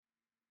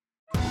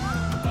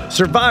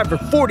Survivor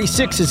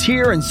 46 is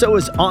here, and so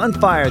is On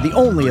Fire, the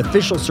only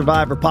official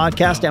Survivor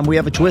podcast, and we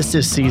have a twist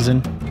this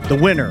season. The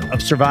winner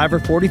of Survivor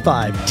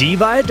 45, Dee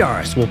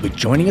Valladares, will be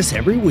joining us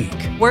every week.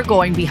 We're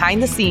going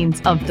behind the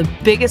scenes of the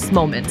biggest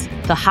moments,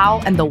 the how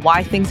and the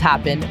why things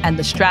happen, and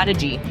the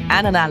strategy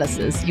and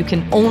analysis you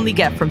can only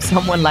get from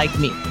someone like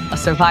me, a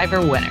Survivor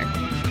winner.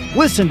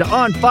 Listen to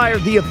On Fire,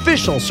 the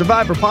official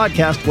Survivor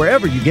podcast,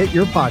 wherever you get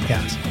your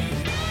podcasts.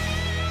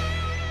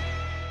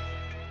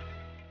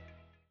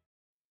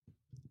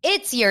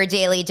 It's your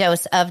daily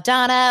dose of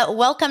Donna.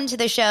 Welcome to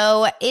the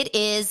show. It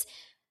is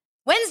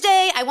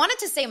Wednesday. I wanted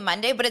to say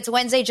Monday, but it's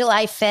Wednesday,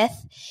 July 5th.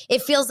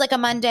 It feels like a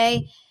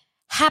Monday.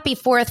 Happy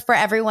 4th for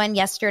everyone.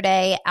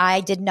 Yesterday,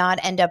 I did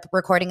not end up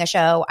recording a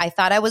show. I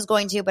thought I was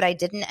going to, but I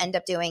didn't end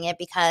up doing it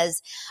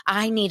because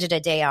I needed a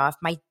day off.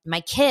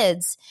 My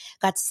kids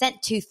got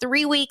sent to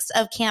 3 weeks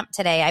of camp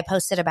today. I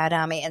posted about it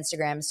on my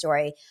Instagram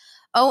story.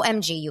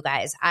 OMG, you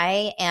guys.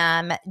 I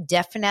am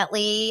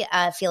definitely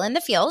feeling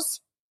the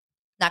feels.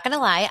 Not going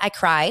to lie, I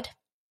cried.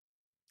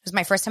 It was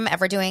my first time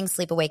ever doing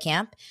sleepaway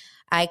camp.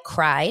 I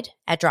cried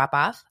at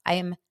drop-off. I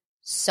am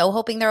so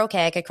hoping they're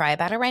okay. I could cry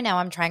about it right now.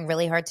 I'm trying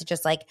really hard to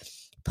just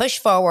push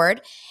forward.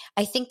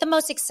 I think the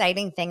most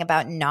exciting thing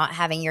about not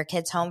having your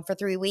kids home for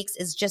 3 weeks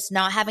is just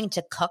not having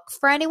to cook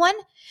for anyone.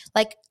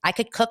 I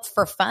could cook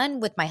for fun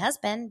with my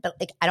husband, but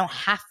I don't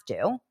have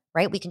to,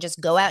 right? We can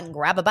just go out and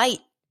grab a bite.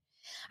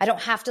 I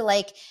don't have to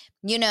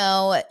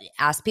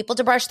ask people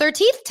to brush their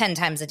teeth 10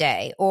 times a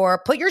day or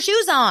put your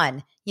shoes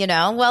on,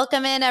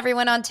 welcome in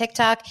everyone on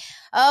TikTok.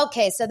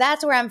 Okay. So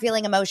that's where I'm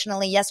feeling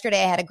emotionally.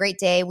 Yesterday I had a great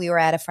day. We were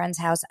at a friend's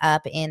house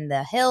up in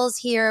the hills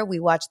here. We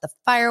watched the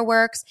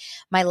fireworks.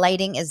 My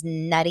lighting is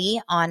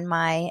nutty on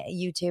my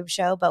YouTube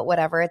show, but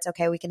whatever. It's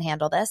okay. We can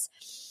handle this.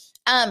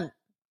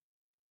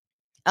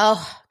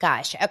 Oh,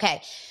 gosh.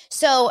 Okay.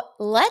 So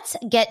let's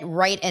get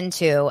right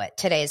into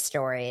today's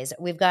stories.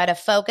 We've got to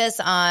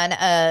focus on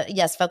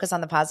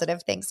the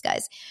positive things,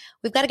 guys.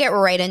 We've got to get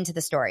right into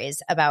the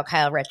stories about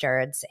Kyle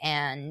Richards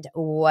and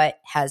what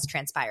has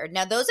transpired.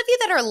 Now, those of you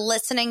that are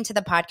listening to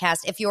the podcast,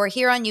 if you're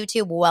here on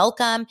YouTube,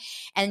 welcome.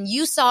 And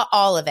you saw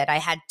all of it. I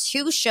had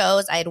 2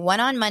 shows. I had one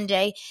on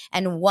Monday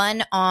and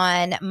one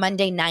on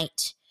Monday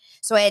night.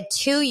 So I had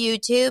 2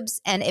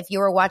 YouTubes, and if you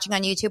were watching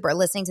on YouTube or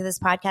listening to this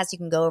podcast, you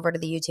can go over to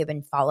the YouTube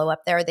and follow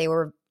up there. They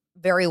were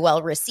very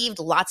well received,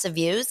 lots of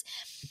views,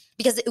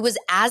 because it was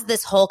as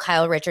this whole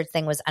Kyle Richards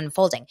thing was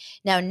unfolding.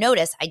 Now,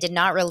 notice I did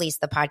not release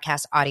the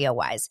podcast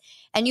audio-wise,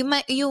 and you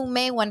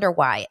may wonder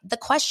why. The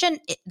question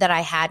that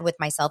I had with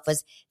myself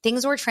was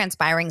things were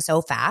transpiring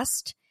so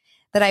fast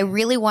that I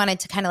really wanted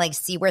to kind of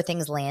see where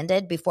things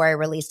landed before I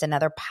released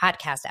another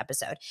podcast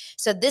episode.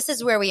 So this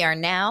is where we are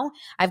now.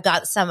 I've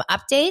got some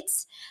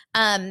updates.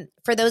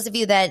 For those of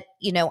you that,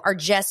 are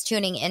just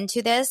tuning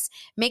into this,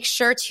 make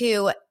sure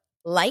to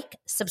like,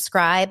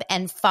 subscribe,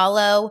 and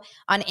follow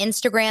on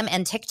Instagram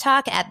and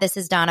TikTok at This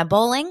Is Donna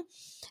Bowling.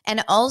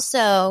 And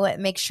also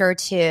make sure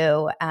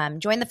to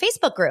join the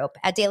Facebook group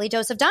at Daily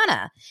Dose of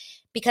Donna,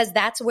 because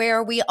that's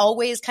where we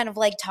always kind of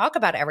talk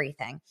about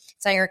everything.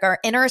 It's our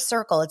inner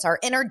circle. It's our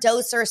inner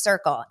doser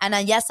circle.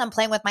 And yes, I'm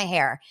playing with my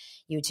hair,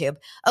 YouTube.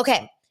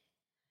 Okay.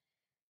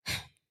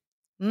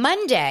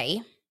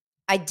 Monday,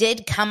 I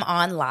did come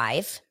on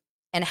live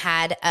and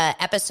had an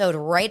episode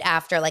right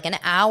after, an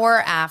hour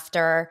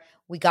after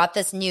we got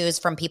this news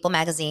from People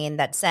magazine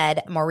that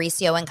said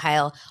Mauricio and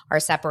Kyle are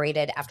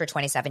separated after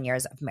 27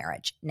 years of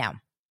marriage. Now,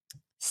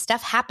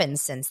 stuff happened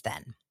since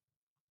then.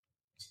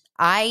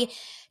 I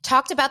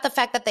talked about the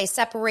fact that they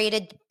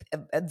separated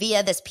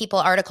via this People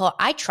article.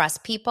 I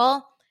trust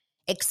People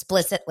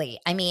explicitly.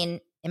 I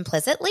mean,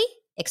 implicitly,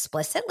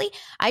 explicitly.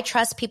 I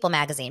trust People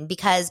magazine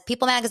because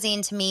People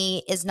magazine to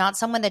me is not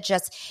someone that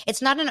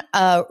it's not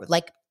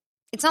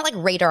it's not like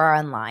Radar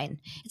Online.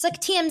 It's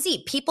like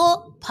TMZ.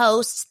 People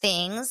post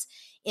things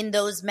in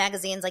those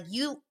magazines.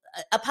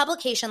 A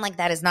publication like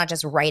that is not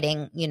just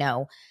writing,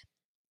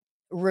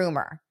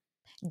 rumor.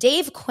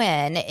 Dave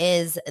Quinn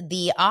is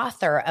the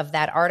author of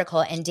that article,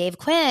 and Dave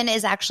Quinn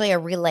is actually a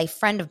real-life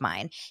friend of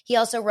mine. He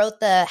also wrote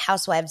the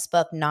Housewives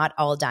book, Not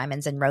All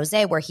Diamonds and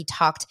Rosé, where he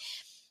talked,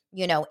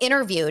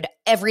 interviewed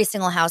every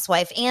single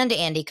housewife and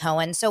Andy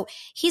Cohen. So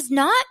he's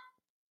not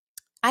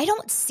 – I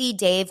don't see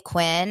Dave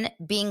Quinn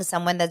being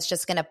someone that's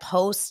just going to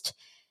post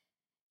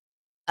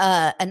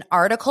write an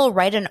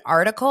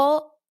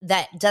article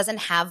that doesn't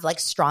have,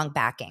 strong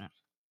backing.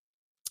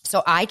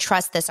 So I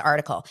trust this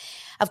article.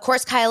 Of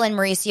course, Kyle and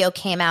Mauricio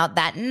came out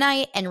that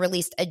night and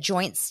released a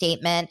joint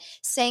statement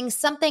saying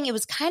something. It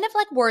was kind of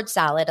like word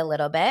salad a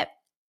little bit.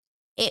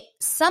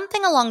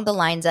 Something along the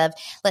lines of,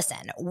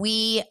 listen,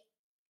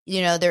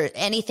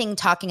 anything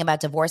talking about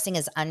divorcing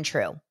is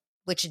untrue,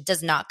 which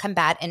does not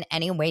combat in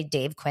any way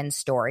Dave Quinn's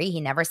story. He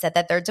never said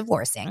that they're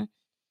divorcing.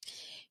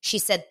 She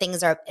said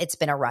it's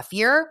been a rough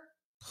year.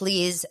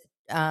 Please,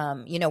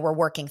 we're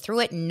working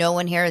through it. No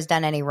one here has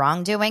done any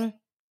wrongdoing.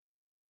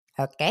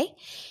 Okay.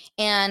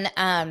 And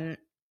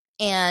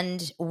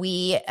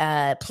we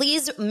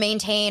please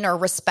maintain or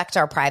respect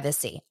our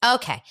privacy.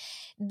 Okay.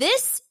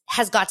 This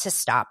has got to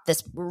stop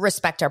this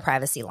respect our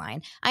privacy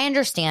line. I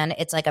understand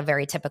it's like a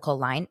very typical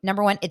line.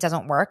 Number one, it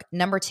doesn't work.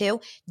 Number two,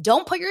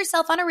 don't put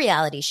yourself on a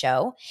reality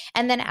show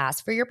and then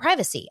ask for your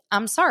privacy.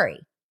 I'm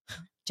sorry.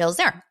 Jill's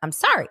there. I'm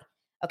sorry.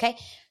 Okay.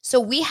 So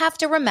we have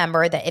to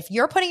remember that if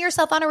you're putting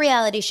yourself on a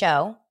reality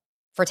show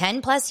for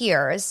 10 plus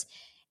years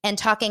and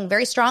talking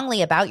very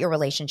strongly about your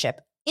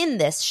relationship in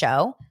this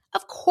show,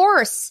 of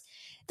course,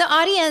 the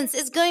audience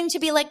is going to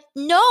be like,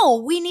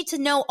 no, we need to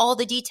know all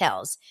the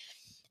details.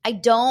 I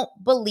don't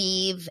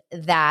believe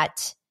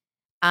that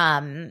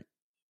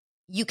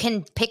you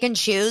can pick and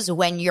choose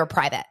when you're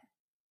private.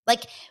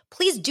 Like,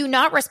 please do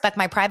not respect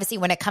my privacy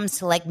when it comes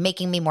to like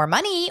making me more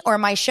money or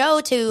my show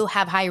to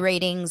have high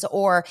ratings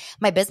or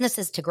my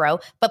businesses to grow.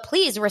 But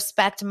please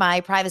respect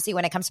my privacy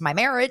when it comes to my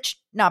marriage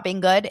not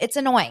being good. It's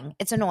annoying.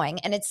 It's annoying.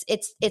 And it's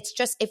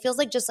just, it feels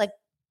like just like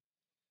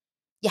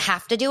you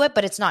have to do it,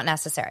 but it's not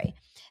necessary.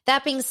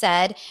 That being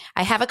said,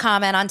 I have a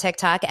comment on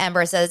TikTok.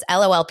 Amber says,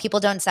 LOL, people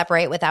don't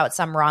separate without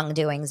some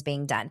wrongdoings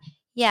being done.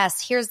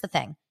 Yes, here's the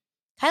thing.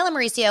 Kyle and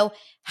Mauricio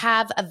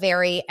have a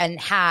very, and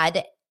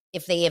had,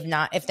 if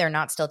they're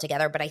not still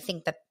together, but I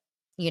think that,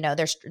 you know,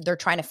 they're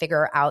trying to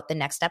figure out the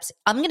next steps.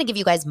 I'm going to give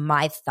you guys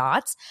my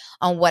thoughts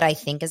on what I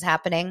think is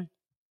happening.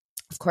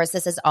 Of course,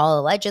 this is all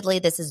allegedly.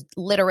 This is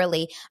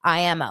literally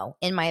IMO,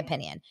 in my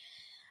opinion.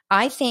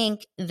 I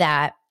think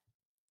that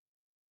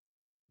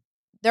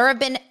there have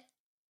been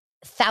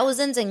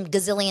thousands and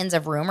gazillions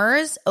of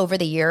rumors over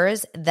the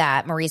years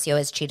that Mauricio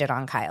has cheated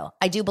on Kyle.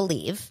 I do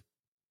believe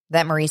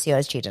that Mauricio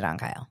has cheated on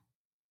Kyle.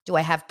 Do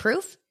I have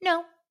proof?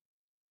 No.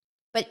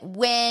 But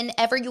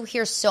whenever you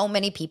hear so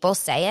many people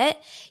say it,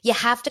 you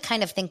have to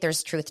kind of think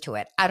there's truth to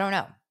it. I don't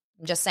know.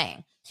 I'm just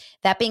saying.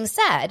 That being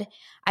said,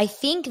 I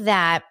think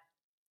that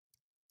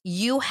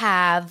you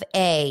have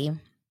a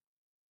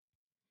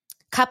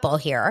couple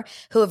here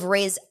who have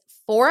raised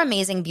 4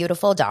 amazing,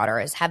 beautiful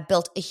daughters, have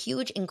built a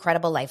huge,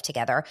 incredible life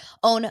together,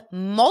 own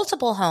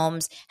multiple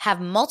homes,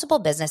 have multiple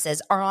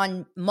businesses, are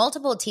on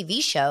multiple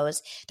TV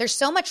shows. There's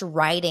so much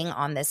riding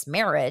on this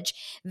marriage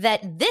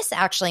that this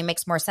actually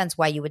makes more sense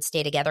why you would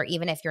stay together,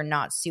 even if you're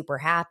not super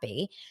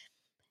happy,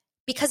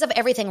 because of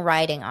everything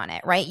riding on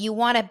it, right? You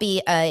want to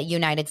be a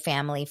united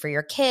family for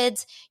your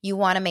kids. You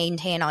want to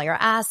maintain all your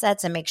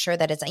assets and make sure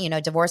that it's, you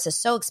know, divorce is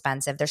so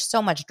expensive. There's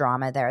so much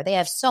drama there. They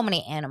have so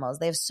many animals.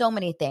 They have so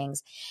many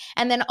things.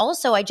 And then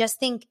also, I just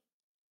think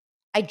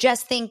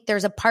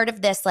there's a part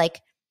of this like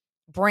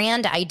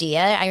brand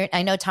idea.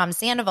 I know Tom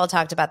Sandoval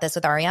talked about this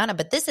with Ariana,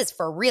 but this is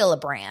for real a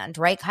brand,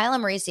 right? Kyle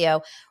and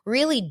Mauricio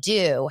really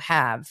do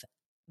have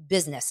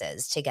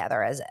businesses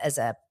together as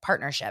a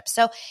partnership.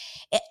 So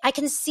I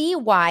can see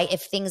why,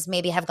 if things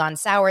maybe have gone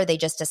sour, they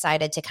just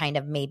decided to kind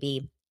of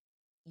maybe,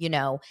 you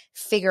know,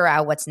 figure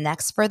out what's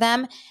next for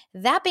them.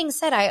 That being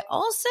said, I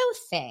also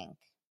think,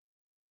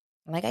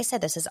 like I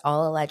said, this is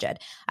all alleged.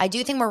 I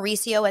do think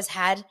Mauricio has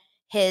had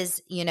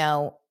his, you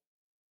know,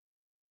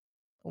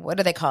 what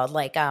are they called?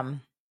 Like,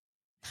 I'm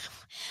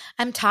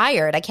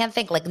tired. I can't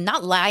think, like,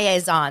 not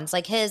liaisons,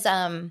 like his,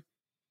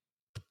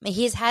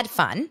 he's had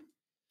fun.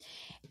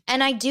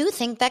 And I do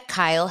think that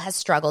Kyle has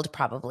struggled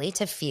probably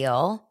to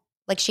feel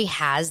like she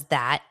has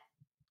that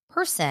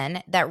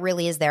person that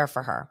really is there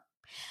for her.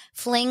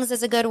 Flings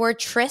is a good word.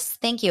 Tryst,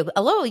 thank you.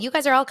 Hello, you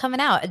guys are all coming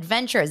out.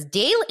 Adventures.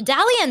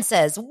 Dalian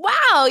says,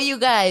 wow, you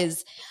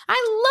guys.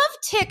 I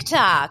love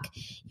TikTok.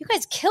 You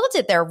guys killed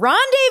it there.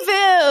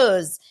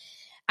 Rendezvous.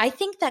 I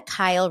think that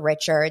Kyle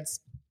Richards,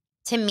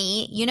 to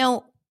me, you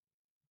know,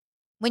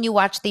 when you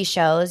watch these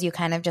shows, you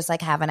kind of just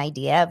like have an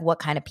idea of what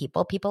kind of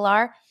people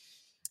are.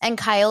 And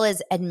Kyle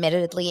is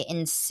admittedly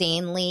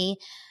insanely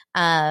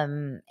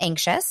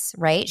anxious,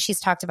 right? She's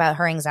talked about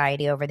her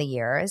anxiety over the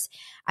years.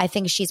 I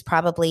think she's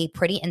probably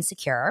pretty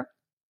insecure.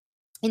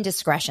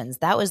 Indiscretions,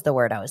 that was the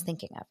word I was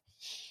thinking of.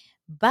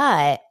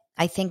 But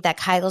I think that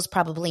Kyle's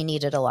probably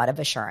needed a lot of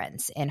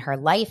assurance in her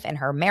life, in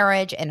her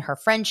marriage, in her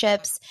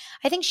friendships.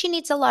 I think she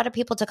needs a lot of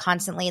people to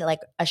constantly like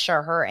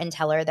assure her and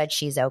tell her that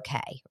she's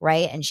okay,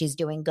 right? And she's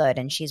doing good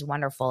and she's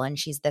wonderful and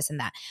she's this and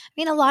that. I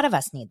mean, a lot of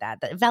us need that,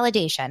 the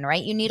validation,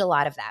 right? You need a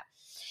lot of that.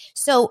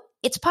 So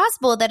it's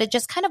possible that it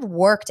just kind of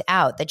worked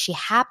out that she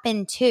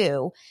happened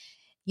to,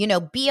 you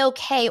know, be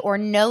okay or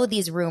know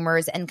these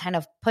rumors and kind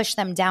of push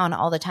them down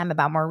all the time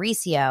about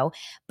Mauricio,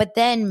 but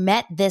then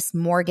met this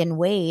Morgan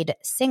Wade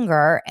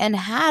singer and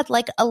had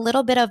like a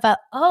little bit of a,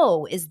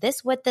 oh, is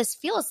this what this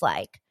feels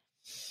like?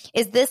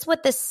 Is this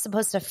what this is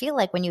supposed to feel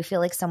like when you feel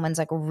like someone's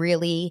like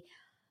really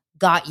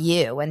got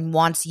you and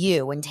wants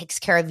you and takes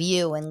care of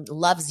you and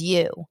loves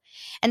you?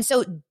 And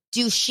so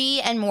do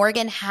she and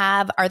Morgan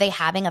are they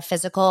having a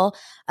physical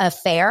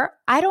affair?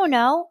 I don't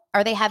know.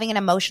 Are they having an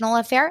emotional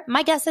affair?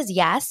 My guess is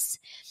yes.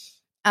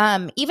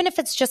 Even if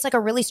it's just like a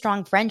really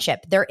strong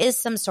friendship, there is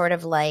some sort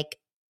of like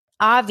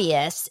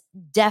obvious,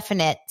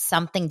 definite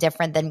something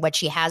different than what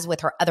she has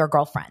with her other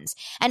girlfriends.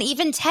 And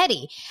even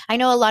Teddy. I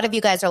know a lot of you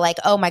guys are like,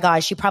 oh my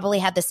gosh, she probably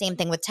had the same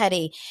thing with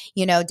Teddy.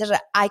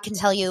 I can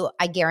tell you,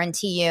 I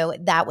guarantee you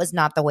that was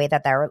not the way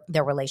that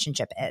their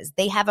relationship is.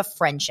 They have a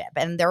friendship,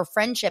 and their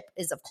friendship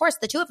is, of course,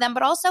 the two of them,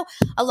 but also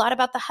a lot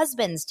about the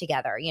husbands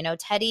together.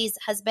 Teddy's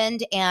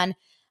husband and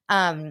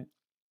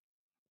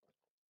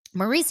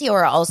Mauricio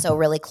are also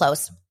really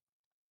close.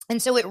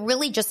 And so it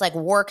really just like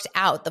worked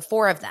out, the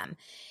four of them.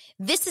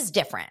 This is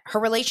different. Her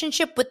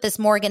relationship with this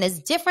Morgan is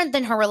different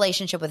than her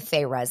relationship with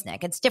Faye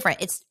Resnick. It's different.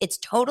 It's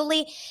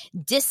totally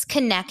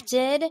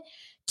disconnected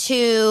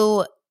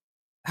to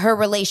her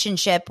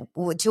relationship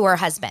to her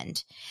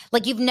husband.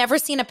 Like, you've never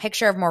seen a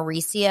picture of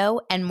Mauricio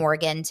and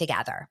Morgan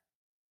together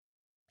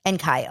and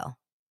Kyle.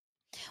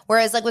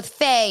 Whereas like with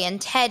Faye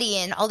and Teddy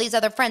and all these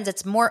other friends,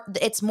 it's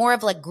more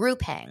of like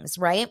group hangs,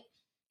 right?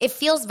 It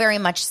feels very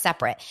much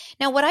separate.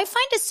 Now, what I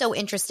find is so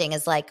interesting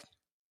is like,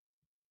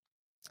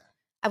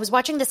 I was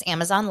watching this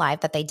Amazon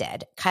Live that they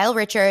did. Kyle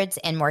Richards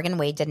and Morgan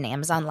Wade did an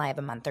Amazon Live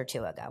a month or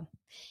two ago.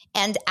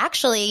 And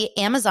actually,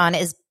 Amazon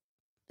is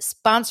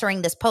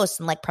sponsoring this post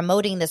and like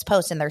promoting this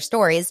post in their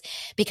stories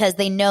because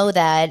they know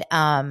that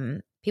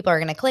people are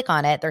going to click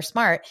on it. They're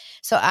smart.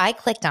 So I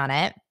clicked on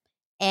it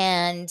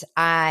and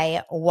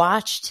I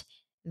watched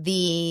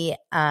the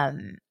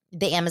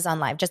Amazon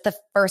Live, just the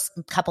first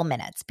couple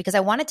minutes, because I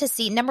wanted to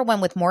see, number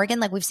one, with Morgan,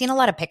 like we've seen a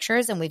lot of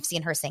pictures and we've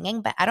seen her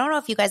singing, but I don't know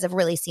if you guys have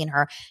really seen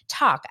her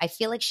talk. I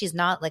feel like she's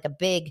not like a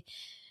big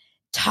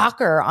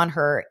talker on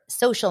her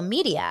social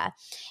media.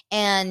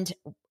 And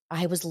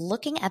I was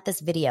looking at this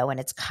video and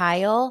it's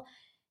Kyle,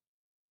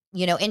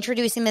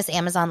 introducing this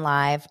Amazon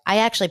Live. I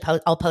actually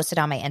I'll post it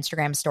on my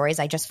Instagram stories.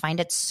 I just find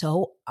it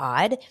so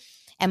odd.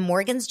 And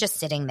Morgan's just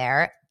sitting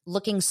there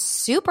looking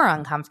super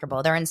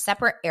uncomfortable. They're in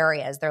separate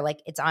areas. They're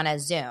like, it's on a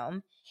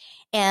Zoom.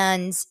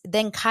 And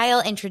then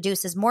Kyle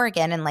introduces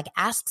Morgan and like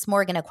asks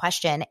Morgan a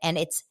question. And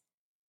it's,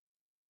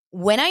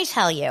 when I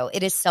tell you,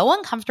 it is so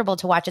uncomfortable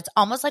to watch. It's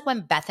almost like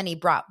when Bethany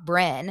brought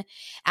Brynn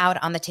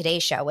out on the Today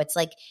Show. It's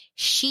like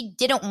she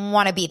didn't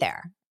want to be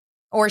there,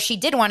 or she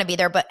did want to be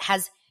there, but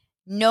has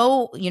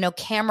no,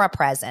 camera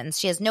presence.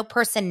 She has no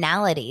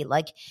personality.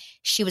 Like,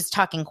 she was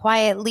talking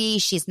quietly.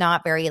 She's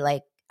not very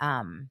like,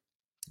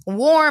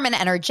 warm and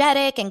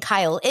energetic, and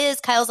Kyle's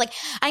like,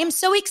 I am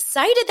so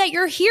excited that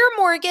you're here,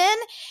 Morgan.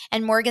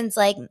 And Morgan's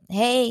like,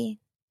 hey,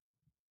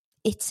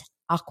 it's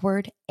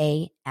awkward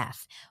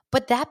AF.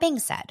 But that being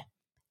said,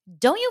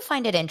 don't you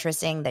find it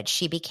interesting that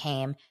she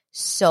became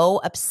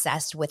so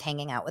obsessed with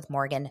hanging out with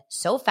Morgan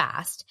so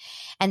fast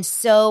and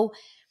so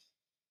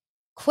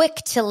quick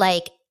to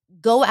like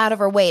go out of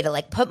her way to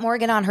like put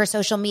Morgan on her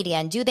social media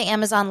and do the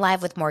Amazon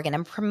Live with Morgan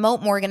and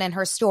promote Morgan in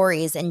her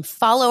stories and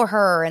follow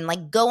her and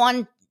like go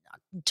on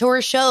to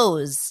her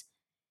shows?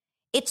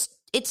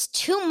 It's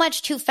too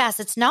much too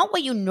fast. It's not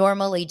what you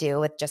normally do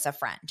with just a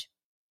friend.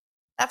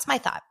 That's my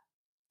thought.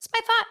 It's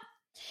my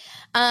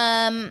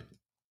thought.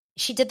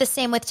 She did the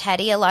same with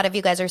Teddy. A lot of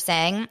you guys are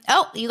saying,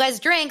 oh, you guys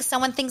drink.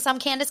 Someone thinks I'm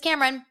Candace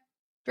Cameron.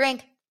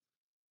 Drink.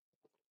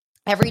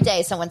 Every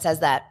day someone says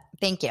that.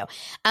 Thank you.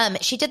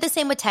 She did the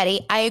same with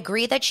Teddy. I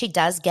agree that she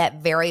does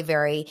get very,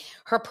 very,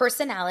 her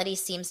personality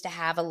seems to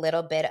have a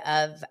little bit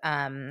of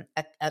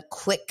a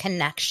quick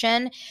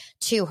connection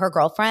to her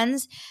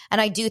girlfriends.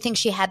 And I do think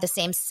she had the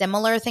same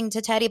similar thing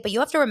to Teddy. But you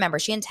have to remember,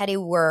 she and Teddy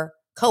were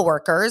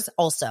coworkers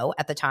also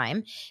at the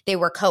time. They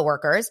were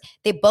coworkers.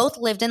 They both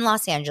lived in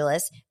Los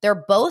Angeles.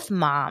 They're both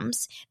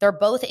moms. They're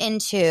both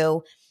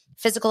into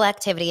physical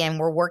activity and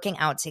were working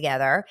out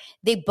together.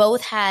 They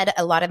both had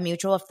a lot of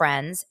mutual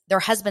friends. Their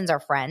husbands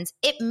are friends.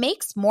 It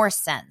makes more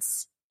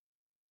sense.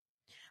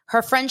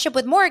 Her friendship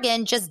with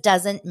Morgan just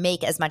doesn't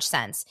make as much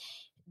sense.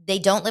 They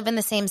don't live in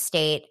the same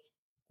state.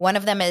 One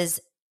of them is,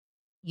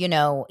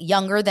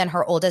 younger than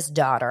her oldest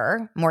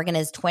daughter. Morgan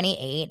is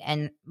 28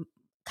 and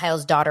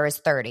Kyle's daughter is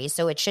 30.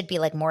 So it should be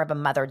like more of a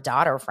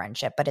mother-daughter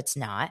friendship, but it's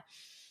not.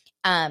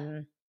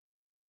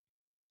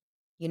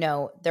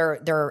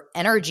 Their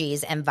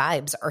energies and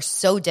vibes are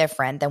so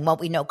different than what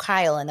we know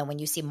Kyle. And then when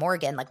you see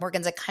Morgan, like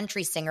Morgan's a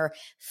country singer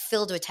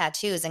filled with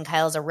tattoos and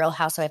Kyle's a real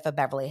housewife of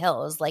Beverly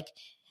Hills. Like,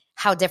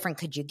 how different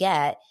could you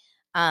get?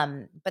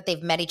 But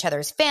they've met each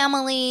other's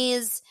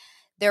families.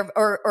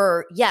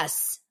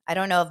 Yes, I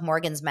don't know if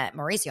Morgan's met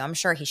Mauricio. I'm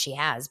sure she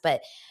has,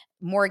 but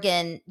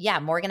Morgan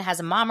has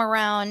a mom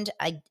around.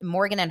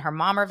 Morgan and her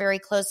mom are very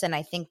close. And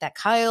I think that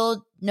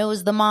Kyle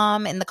knows the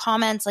mom in the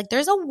comments. Like,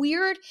 there's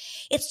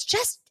it's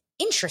just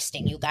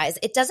interesting, you guys.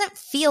 It doesn't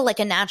feel like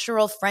a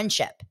natural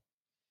friendship.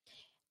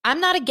 I'm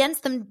not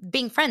against them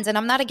being friends, and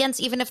I'm not against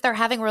even if they're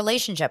having a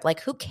relationship.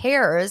 Like, who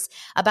cares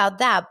about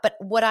that? But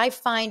what I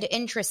find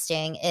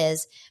interesting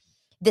is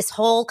this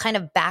whole kind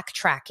of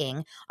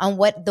backtracking on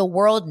what the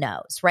world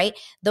knows, right?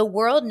 The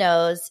world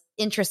knows.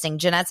 Interesting.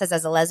 Jeanette says,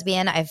 as a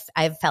lesbian,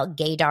 I've felt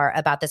gaydar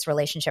about this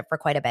relationship for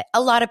quite a bit. A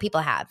lot of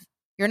people have.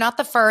 You're not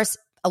the first.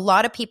 A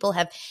lot of people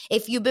have.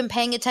 If you've been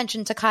paying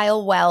attention to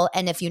Kyle well,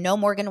 and if you know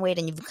Morgan Wade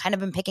and you've kind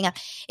of been picking up,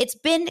 it's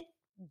been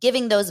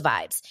giving those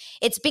vibes.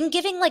 It's been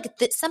giving like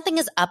something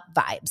is up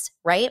vibes,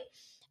 right?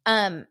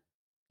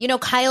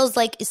 Kyle's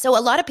like, so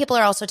a lot of people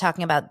are also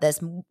talking about this.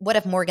 What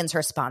if Morgan's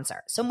her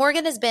sponsor? So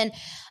Morgan has been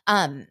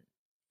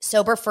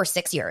sober for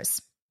 6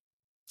 years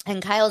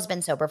and Kyle's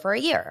been sober for a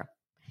year.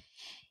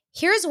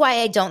 Here's why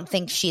I don't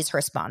think she's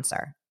her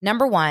sponsor.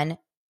 Number one,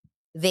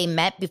 they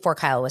met before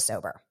Kyle was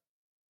sober.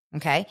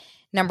 Okay.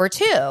 Number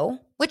two,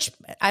 which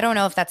I don't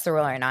know if that's the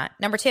rule or not.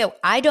 Number two,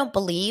 I don't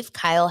believe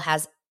Kyle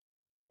has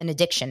an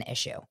addiction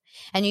issue.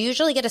 And you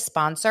usually get a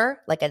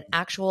sponsor, like an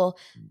actual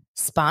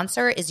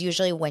sponsor is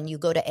usually when you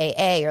go to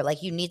AA or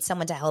like you need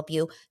someone to help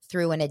you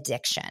through an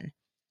addiction.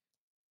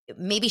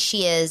 Maybe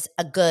she is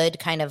a good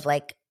kind of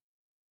like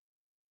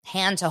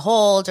hand to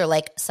hold or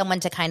like someone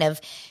to kind of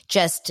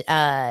just,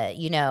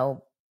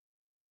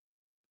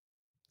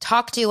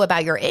 talk to you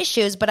about your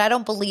issues, but I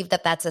don't believe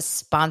that that's a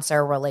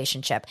sponsor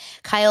relationship.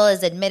 Kyle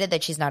has admitted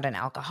that she's not an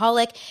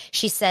alcoholic.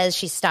 She says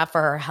she stopped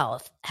for her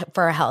health.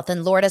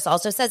 And Lourdes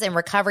also says in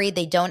recovery,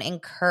 they don't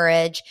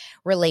encourage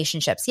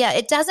relationships. Yeah,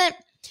 I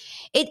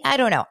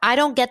don't know. I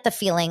don't get the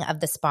feeling of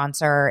the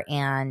sponsor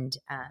and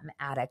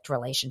addict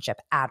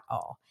relationship at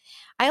all.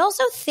 I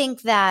also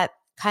think that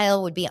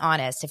Kyle would be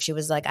honest if she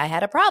was like, I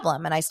had a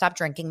problem and I stopped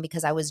drinking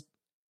because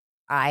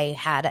I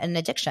had an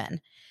addiction.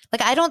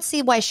 Like, I don't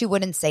see why she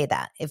wouldn't say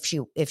that if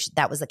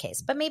that was the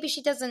case. But maybe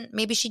she doesn't.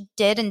 Maybe she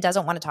did and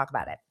doesn't want to talk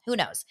about it. Who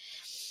knows?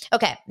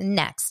 Okay,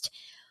 next.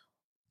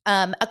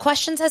 A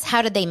question says,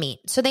 how did they meet?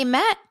 So they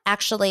met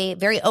actually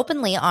very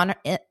openly on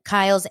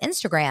Kyle's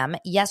Instagram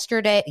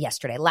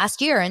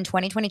last year in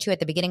 2022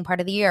 at the beginning part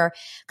of the year.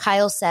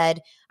 Kyle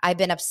said, I've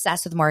been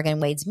obsessed with Morgan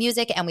Wade's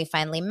music and we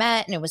finally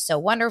met and it was so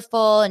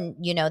wonderful. And,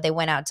 they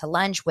went out to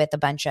lunch with a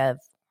bunch of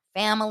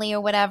family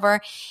or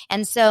whatever.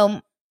 And so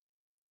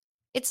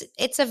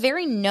it's a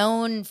very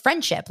known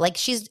friendship. Like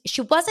she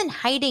wasn't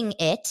hiding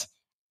it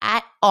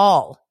at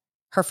all,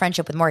 her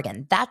friendship with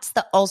Morgan. That's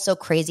the also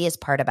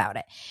craziest part about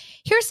it.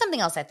 Here's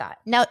something else I thought.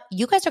 Now,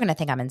 you guys are going to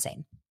think I'm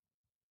insane.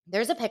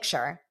 There's a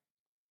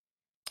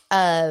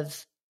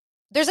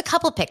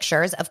couple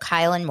pictures of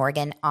Kyle and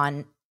Morgan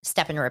on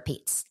step and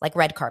repeats, like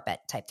red carpet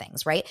type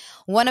things, right?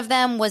 One of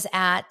them was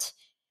at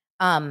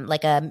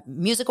like a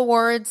music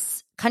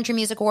awards, country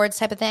music awards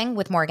type of thing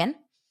with Morgan.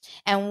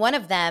 And one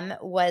of them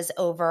was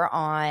over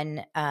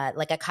on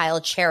like a Kyle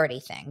charity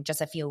thing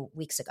just a few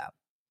weeks ago.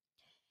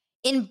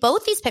 In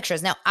both these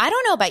pictures, now I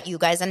don't know about you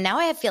guys, and now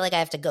I feel like I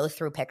have to go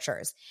through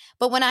pictures.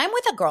 But when I'm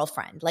with a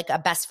girlfriend, like a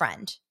best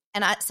friend,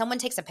 and someone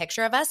takes a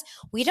picture of us,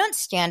 we don't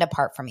stand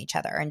apart from each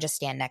other and just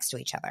stand next to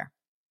each other.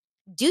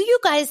 Do you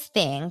guys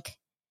think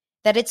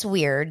that it's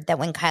weird that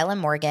when Kyle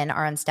and Morgan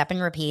are on step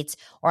and repeats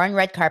or on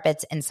red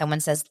carpets and someone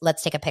says,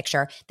 let's take a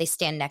picture, they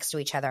stand next to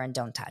each other and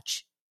don't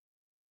touch?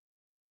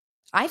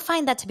 I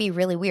find that to be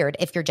really weird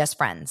if you're just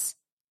friends.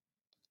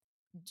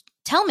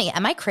 Tell me,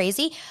 am I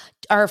crazy?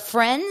 Are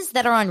friends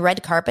that are on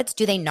red carpets,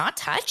 do they not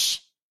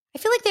touch? I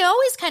feel like they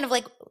always kind of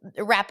like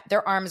wrap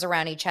their arms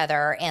around each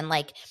other and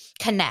like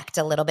connect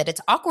a little bit.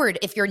 It's awkward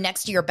if you're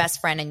next to your best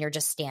friend and you're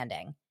just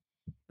standing.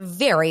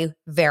 Very,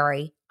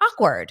 very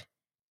awkward.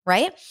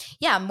 Right?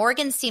 Yeah,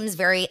 Morgan seems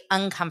very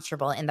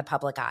uncomfortable in the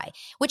public eye,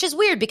 which is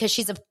weird because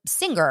she's a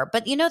singer.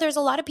 But, there's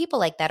a lot of people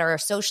like that are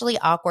socially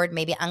awkward,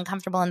 maybe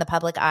uncomfortable in the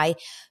public eye,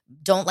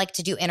 don't like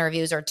to do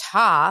interviews or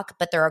talk,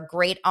 but they're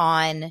great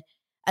on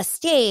a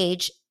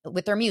stage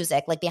with their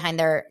music, like behind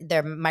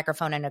their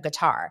microphone and a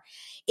guitar.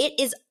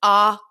 It is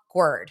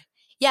awkward.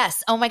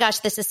 Yes. Oh my gosh,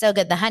 this is so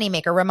good. The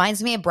Honeymaker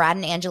reminds me of Brad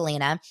and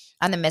Angelina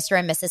on the Mr.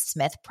 and Mrs.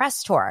 Smith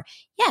press tour.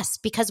 Yes,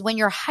 because when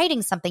you're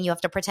hiding something, you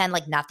have to pretend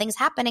like nothing's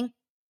happening.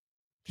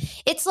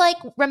 It's like,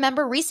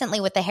 remember recently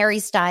with the Harry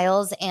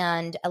Styles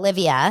and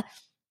Olivia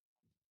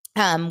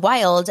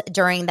Wilde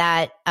during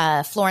that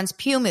Florence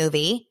Pugh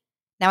movie.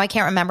 Now I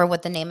can't remember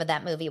what the name of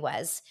that movie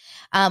was.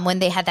 When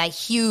they had that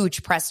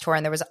huge press tour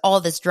and there was all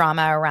this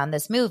drama around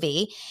this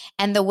movie.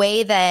 And the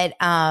way that,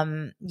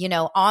 on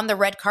the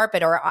red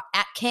carpet or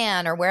at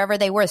Cannes or wherever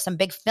they were, some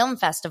big film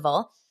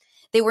festival,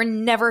 they were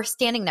never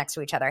standing next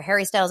to each other,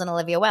 Harry Styles and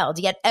Olivia Wilde.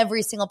 Yet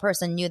every single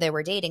person knew they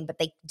were dating, but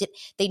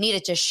they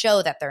needed to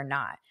show that they're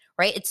not.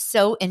 Right? It's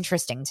so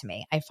interesting to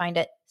me. I find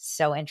it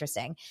so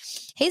interesting.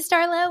 Hey,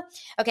 Starlo.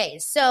 Okay,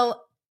 so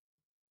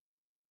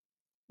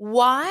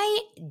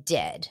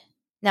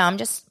now I'm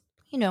just,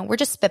 we're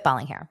just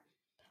spitballing here.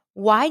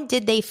 Why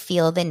did they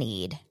feel the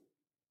need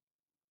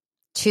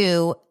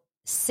to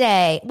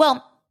say,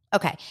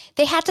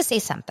 they had to say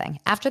something.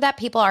 After that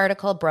People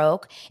article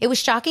broke, it was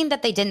shocking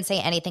that they didn't say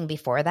anything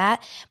before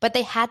that, but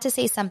they had to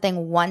say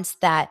something once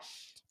that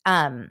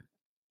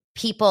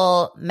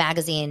People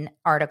magazine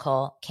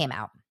article came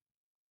out.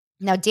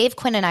 Now, Dave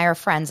Quinn and I are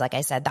friends, like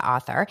I said, the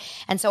author.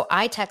 And so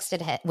I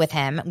texted with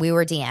him. We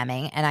were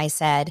DMing and I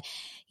said,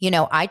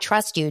 I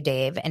trust you,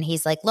 Dave. And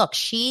he's like, look,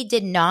 she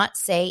did not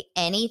say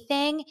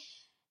anything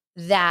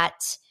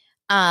that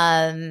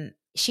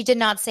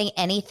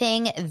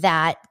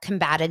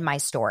combated my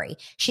story.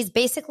 She's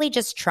basically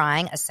just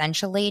trying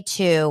essentially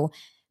to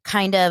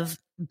kind of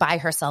by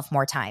herself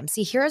more time.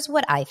 See, here's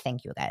what I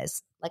think, you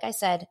guys. Like I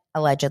said,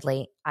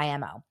 allegedly,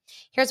 IMO.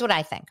 Here's what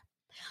I think.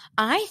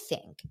 I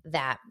think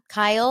that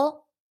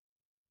Kyle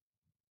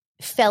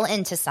fell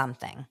into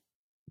something,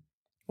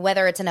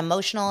 whether it's an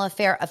emotional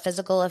affair, a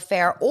physical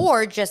affair,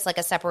 or just like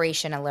a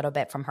separation a little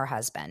bit from her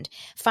husband,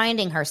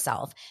 finding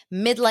herself,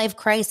 midlife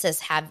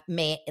crisis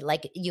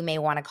you may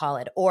want to call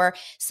it, or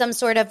some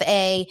sort of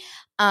a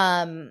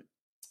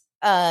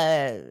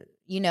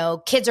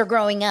kids are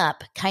growing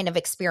up kind of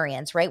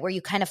experience, right? Where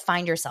you kind of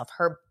find yourself.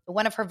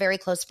 One of her very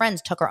close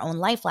friends took her own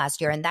life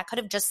last year, and that could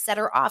have just set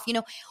her off.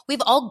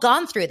 We've all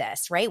gone through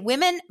this, right?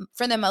 Women,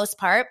 for the most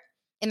part,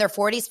 in their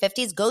 40s,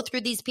 50s, go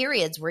through these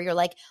periods where you're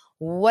like,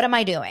 what am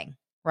I doing?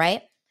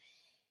 Right?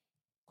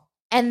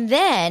 And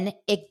then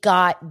it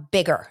got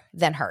bigger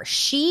than her.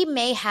 She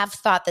may have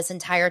thought this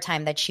entire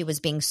time that she was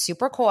being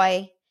super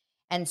coy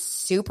and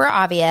super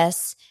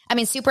obvious. I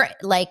mean, super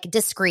like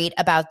discreet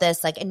about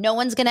this. Like, no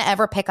one's going to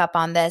ever pick up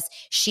on this.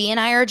 She and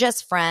I are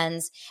just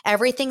friends.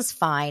 Everything's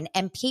fine.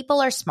 And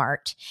people are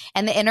smart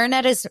and the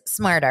internet is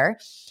smarter.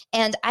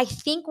 And I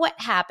think what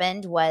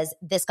happened was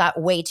this got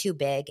way too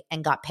big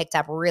and got picked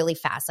up really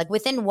fast. Like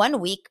within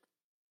 1 week,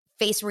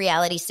 Face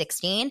Reality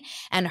 16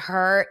 and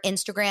her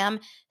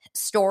Instagram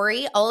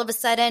story all of a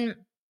sudden,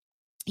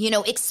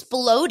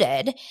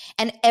 exploded,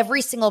 and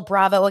every single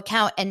Bravo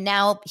account and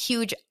now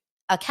huge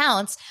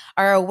accounts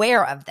are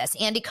aware of this.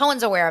 Andy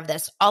Cohen's aware of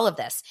this, all of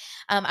this.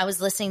 I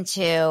was listening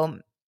to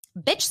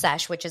Bitch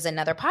Sesh, which is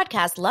another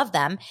podcast, love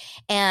them.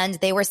 And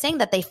they were saying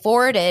that they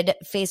forwarded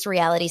Face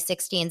Reality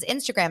 16's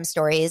Instagram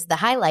stories, the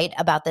highlight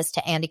about this,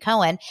 to Andy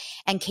Cohen.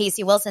 And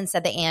Casey Wilson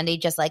said that Andy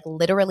just like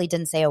literally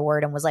didn't say a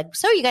word and was like,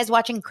 so you guys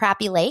watching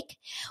Crappy Lake?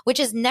 Which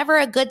is never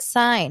a good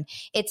sign.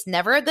 It's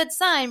never a good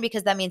sign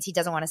because that means he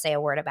doesn't want to say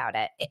a word about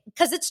it.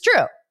 Because it's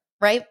true,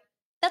 right?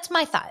 That's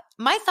my thought.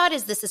 My thought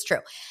is this is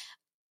true.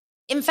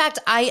 In fact,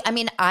 I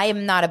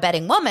am not a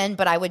betting woman,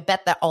 but I would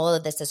bet that all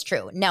of this is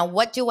true. Now,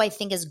 what do I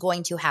think is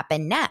going to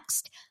happen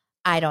next?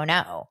 I don't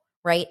know,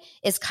 right?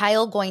 Is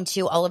Kyle going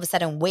to all of a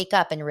sudden wake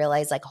up and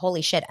realize like,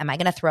 holy shit, am I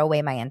going to throw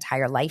away my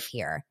entire life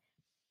here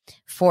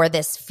for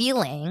this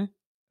feeling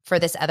for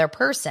this other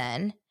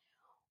person?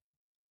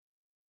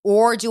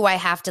 Or do I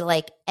have to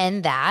like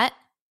end that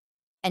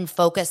and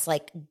focus,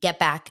 like get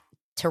back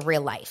to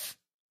real life?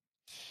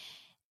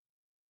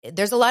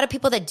 There's a lot of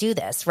people that do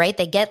this, right?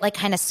 They get like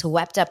kind of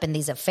swept up in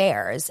these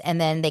affairs and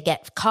then they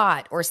get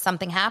caught or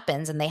something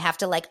happens and they have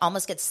to like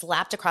almost get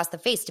slapped across the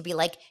face to be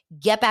like,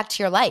 get back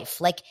to your life.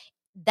 Like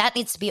that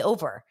needs to be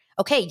over.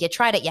 Okay, you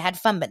tried it, you had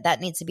fun, but that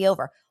needs to be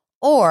over.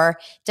 Or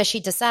does she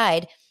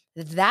decide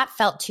that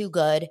felt too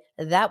good?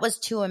 That was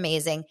too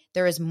amazing.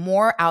 There is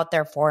more out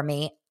there for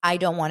me. I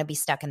don't want to be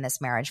stuck in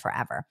this marriage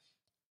forever.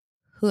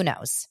 Who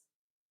knows?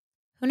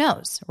 Who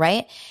knows,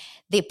 right?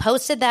 They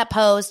posted that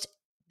post.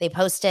 They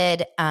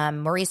posted,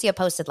 Mauricio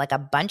posted like a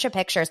bunch of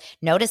pictures.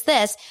 Notice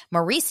this,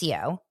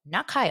 Mauricio,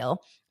 not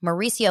Kyle,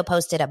 Mauricio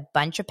posted a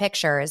bunch of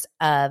pictures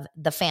of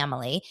the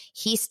family.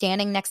 He's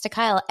standing next to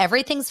Kyle.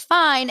 Everything's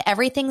fine.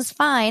 Everything's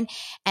fine.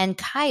 And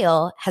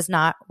Kyle has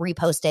not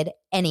reposted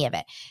any of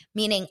it,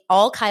 meaning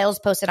all Kyle's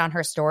posted on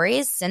her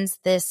stories since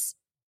this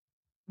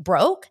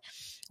broke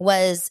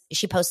was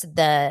she posted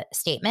the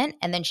statement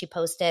and then she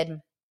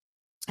posted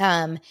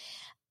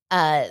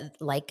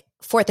like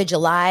 4th of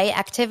July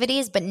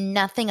activities, but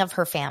nothing of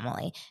her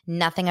family,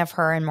 nothing of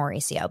her and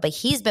Mauricio. But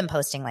he's been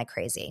posting like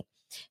crazy.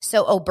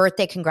 So,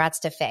 birthday congrats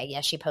to Faye. Yeah,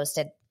 she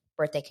posted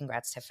birthday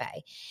congrats to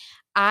Faye.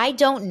 I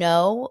don't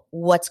know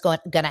what's going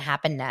to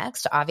happen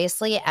next.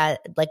 Obviously,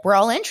 like we're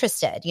all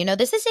interested.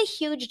 This is a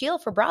huge deal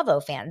for Bravo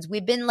fans.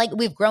 We've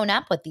grown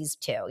up with these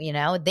two.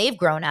 They've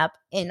grown up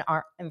in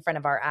front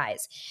of our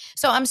eyes.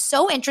 So I'm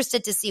so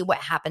interested to see what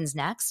happens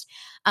next.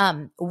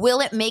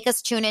 Will it make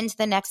us tune into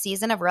the next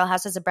season of Real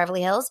Houses of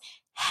Beverly Hills?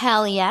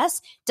 Hell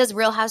yes. Does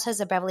Real Houses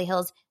of Beverly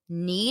Hills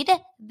need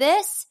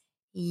this?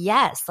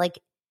 Yes. Like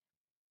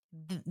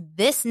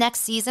this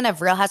next season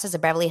of Real Houses of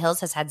Beverly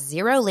Hills has had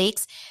 0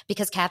 leaks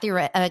because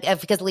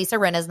because Lisa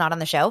Rinna is not on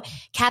the show.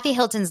 Kathy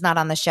Hilton's not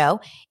on the show.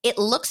 It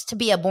looks to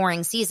be a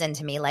boring season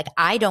to me. Like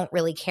I don't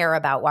really care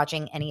about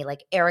watching any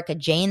like Erica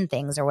Jane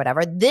things or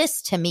whatever.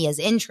 This to me is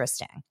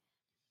interesting.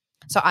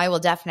 So I will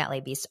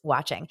definitely be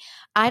watching.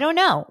 I don't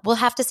know. We'll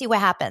have to see what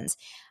happens.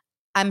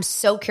 I'm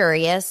so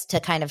curious to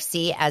kind of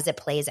see as it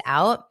plays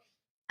out.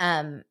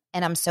 And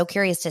I'm so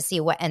curious to see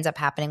what ends up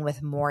happening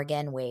with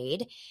Morgan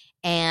Wade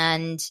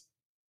and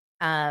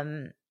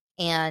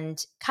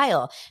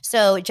Kyle.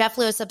 So Jeff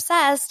Lewis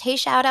Obsessed, hey,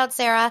 shout out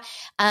Sarah.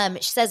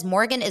 She says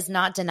Morgan is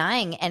not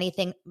denying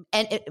anything,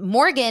 and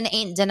Morgan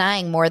ain't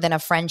denying more than a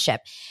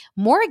friendship.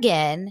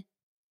 Morgan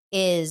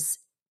is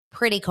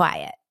pretty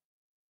quiet.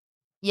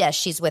 Yes,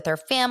 she's with her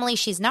family.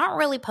 She's not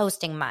really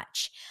posting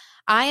much.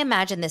 I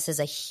imagine this is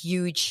a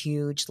huge,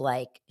 huge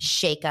like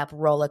shake-up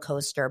roller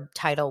coaster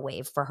tidal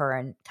wave for her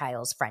and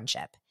Kyle's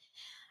friendship.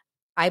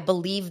 I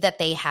believe that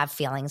they have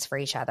feelings for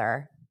each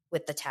other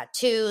with the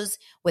tattoos,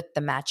 with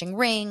the matching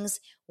rings,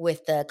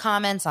 with the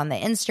comments on the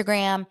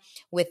Instagram,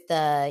 with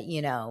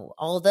the,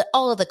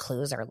 all of the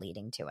clues are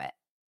leading to it.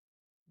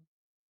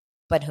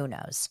 but who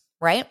knows,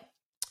 right?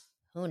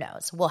 Who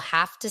knows? We'll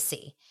have to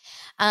see.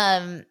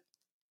 I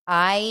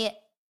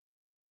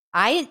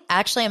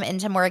actually am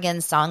into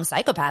Morgan's song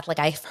Psychopath. Like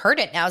I've heard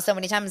it now so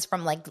many times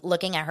from like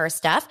looking at her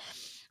stuff,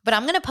 but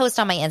I'm going to post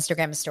on my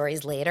Instagram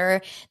stories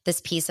later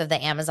this piece of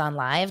the Amazon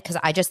Live because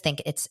I just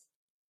think it's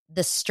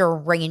the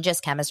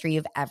strangest chemistry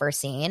you've ever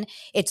seen.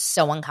 It's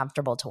so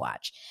uncomfortable to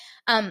watch.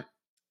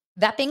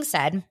 That being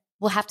said,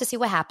 we'll have to see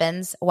what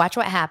happens, watch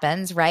what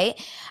happens, right?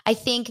 I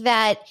think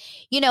that,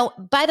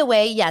 by the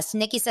way, yes,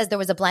 Nikki says there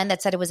was a blend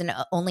that said it was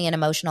only an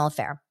emotional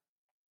affair.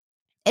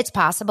 It's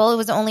possible it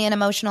was only an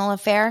emotional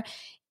affair.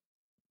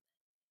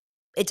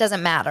 It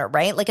doesn't matter,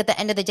 right? Like at the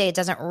end of the day, it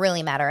doesn't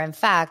really matter. In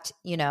fact,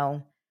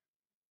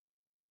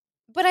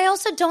 but I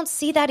also don't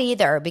see that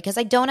either because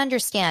I don't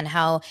understand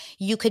how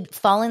you could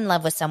fall in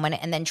love with someone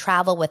and then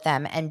travel with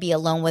them and be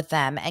alone with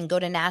them and go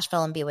to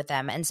Nashville and be with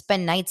them and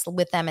spend nights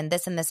with them and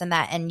this and this and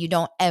that, and you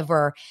don't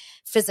ever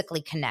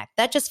physically connect.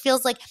 That just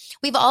feels like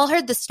we've all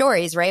heard the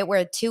stories, right?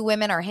 Where two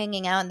women are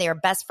hanging out and they are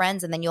best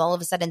friends and then you all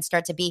of a sudden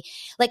start to be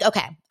like,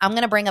 okay, I'm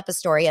going to bring up a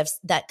story of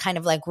that kind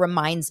of like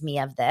reminds me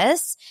of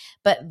this,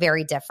 but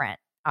very different,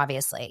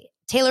 obviously.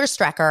 Taylor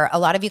Strecker, a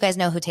lot of you guys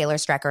know who Taylor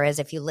Strecker is.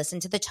 If you listen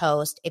to The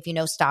Toast, if you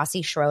know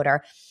Stassi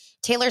Schroeder,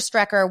 Taylor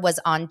Strecker was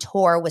on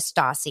tour with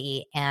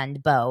Stassi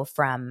and Bo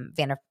from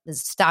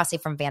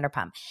Stassi from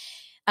Vanderpump.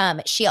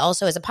 She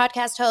also is a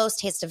podcast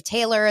host. Taste of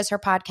Taylor is her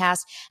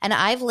podcast. And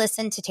I've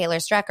listened to Taylor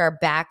Strecker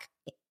back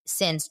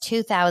since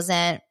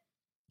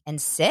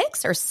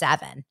 2006 or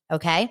 7,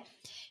 okay?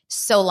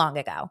 So long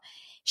ago.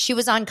 She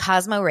was on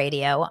Cosmo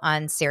Radio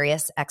on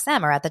Sirius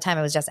XM, or at the time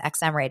it was just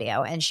XM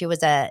Radio, and she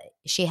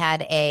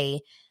had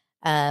a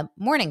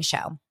morning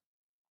show,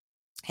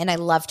 and I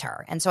loved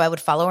her, and so I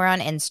would follow her on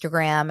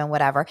Instagram and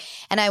whatever,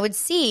 and I would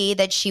see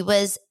that she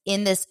was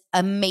in this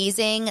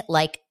amazing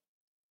like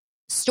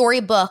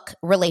storybook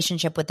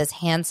relationship with this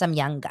handsome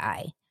young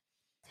guy.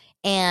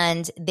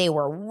 And they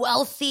were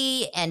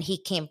wealthy, and he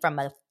came from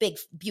a big,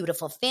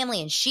 beautiful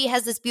family, and she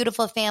has this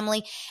beautiful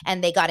family,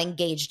 and they got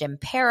engaged in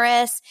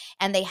Paris,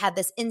 and they had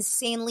this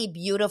insanely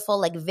beautiful,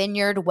 like,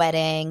 vineyard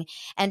wedding,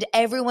 and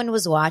everyone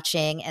was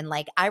watching, and,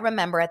 like, I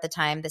remember at the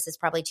time, this is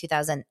probably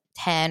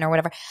 2010 or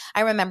whatever,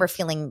 I remember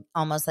feeling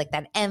almost like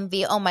that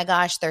envy, oh my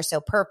gosh, they're so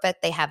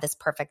perfect, they have this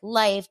perfect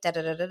life,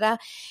 da-da-da-da-da,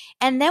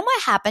 and then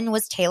what happened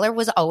was Taylor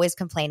was always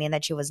complaining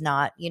that she was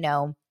not,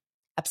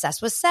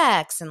 obsessed with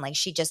sex, and like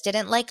she just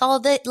didn't like all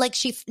the like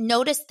she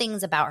noticed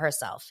things about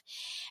herself,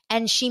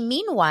 and she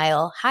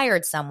meanwhile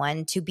hired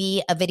someone to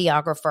be a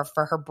videographer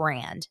for her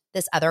brand,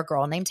 this other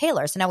girl named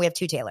Taylor. So now we have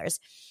two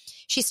Taylors.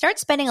 She starts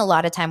spending a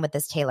lot of time with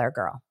this Taylor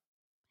girl.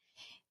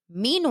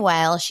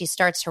 Meanwhile, she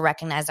starts to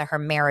recognize that her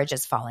marriage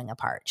is falling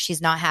apart.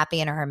 She's not happy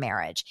in her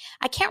marriage.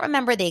 I can't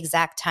remember the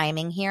exact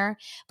timing here,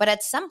 but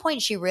at some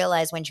point she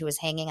realized when she was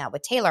hanging out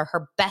with Taylor,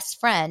 her best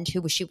friend,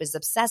 who she was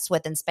obsessed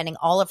with and spending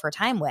all of her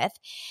time with,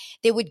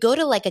 they would go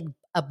to like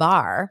a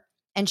bar,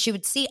 and she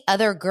would see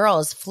other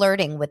girls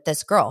flirting with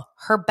this girl,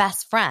 her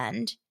best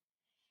friend.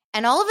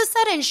 And all of a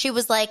sudden she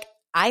was like,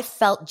 I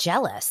felt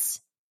jealous.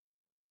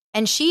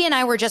 And she and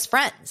I were just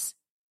friends.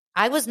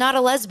 I was not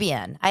a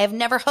lesbian. I have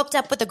never hooked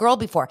up with a girl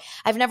before.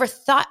 I've never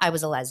thought I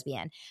was a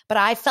lesbian, but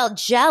I felt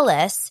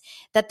jealous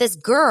that this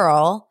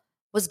girl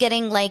was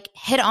getting like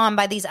hit on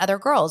by these other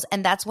girls.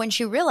 And that's when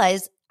she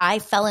realized I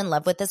fell in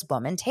love with this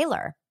woman,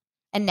 Taylor.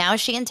 And now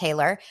she and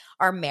Taylor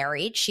are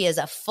married. She is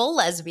a full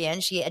lesbian.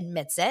 She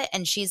admits it.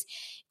 And she's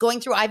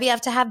going through IVF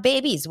to have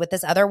babies with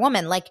this other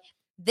woman. Like,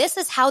 this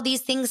is how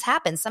these things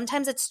happen.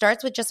 Sometimes it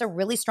starts with just a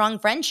really strong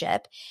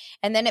friendship.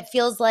 And then it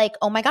feels like,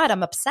 oh my God,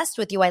 I'm obsessed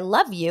with you. I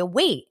love you.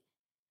 Wait,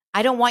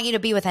 I don't want you to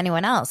be with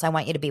anyone else. I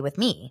want you to be with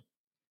me.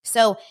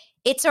 So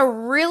it's a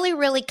really,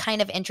 really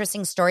kind of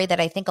interesting story that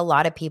I think a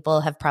lot of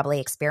people have probably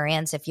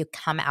experienced if you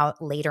come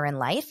out later in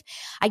life.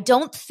 I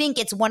don't think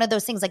it's one of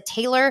those things like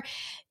Taylor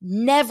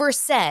never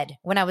said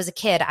when I was a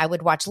kid, I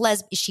would watch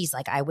she's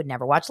like, I would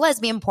never watch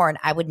lesbian porn.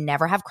 I would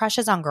never have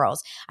crushes on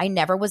girls. I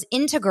never was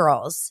into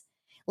girls.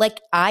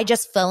 Like, I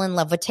just fell in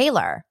love with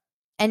Taylor.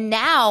 And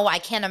now I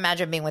can't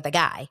imagine being with a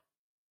guy.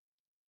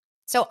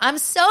 So I'm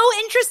so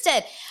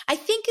interested. I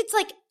think it's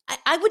like,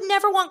 I would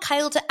never want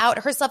Kyle to out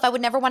herself. I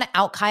would never want to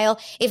out Kyle.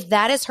 If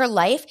that is her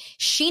life,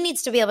 she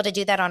needs to be able to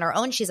do that on her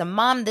own. She's a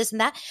mom, this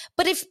and that.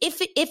 But if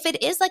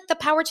it is like the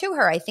power to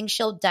her, I think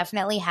she'll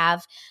definitely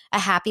have a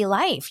happy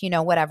life,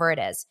 whatever it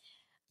is.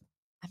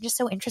 I'm just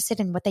so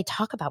interested in what they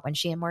talk about when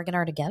she and Morgan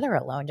are together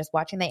alone, just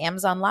watching the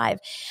Amazon Live.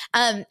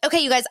 Okay,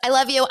 you guys, I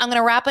love you. I'm going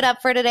to wrap it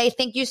up for today.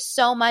 Thank you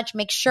so much.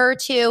 Make sure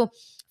to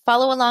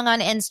follow along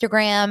on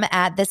Instagram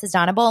at This Is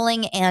Donna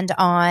Bowling, and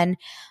on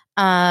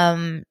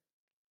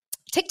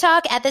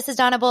TikTok at This Is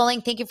Donna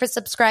Bowling. Thank you for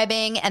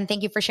subscribing, and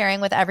thank you for sharing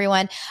with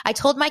everyone. I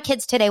told my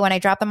kids today when I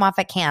dropped them off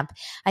at camp,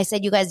 I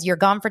said, you guys, you're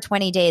gone for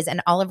 20 days.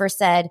 And Oliver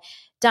said,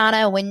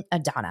 Donna,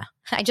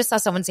 I just saw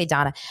someone say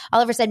Donna.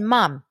 Oliver said,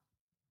 Mom,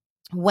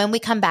 when we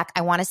come back,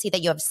 I want to see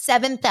that you have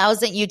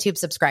 7,000 YouTube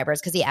subscribers,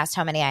 because he asked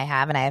how many I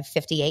have, and I have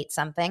 58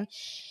 something.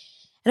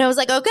 And I was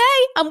like, okay,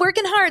 I'm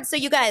working hard. So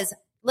you guys,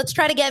 Let's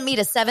try to get me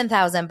to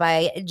 7,000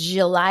 by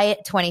July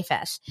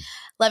 25th.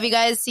 Love you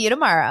guys. See you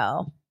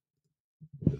tomorrow.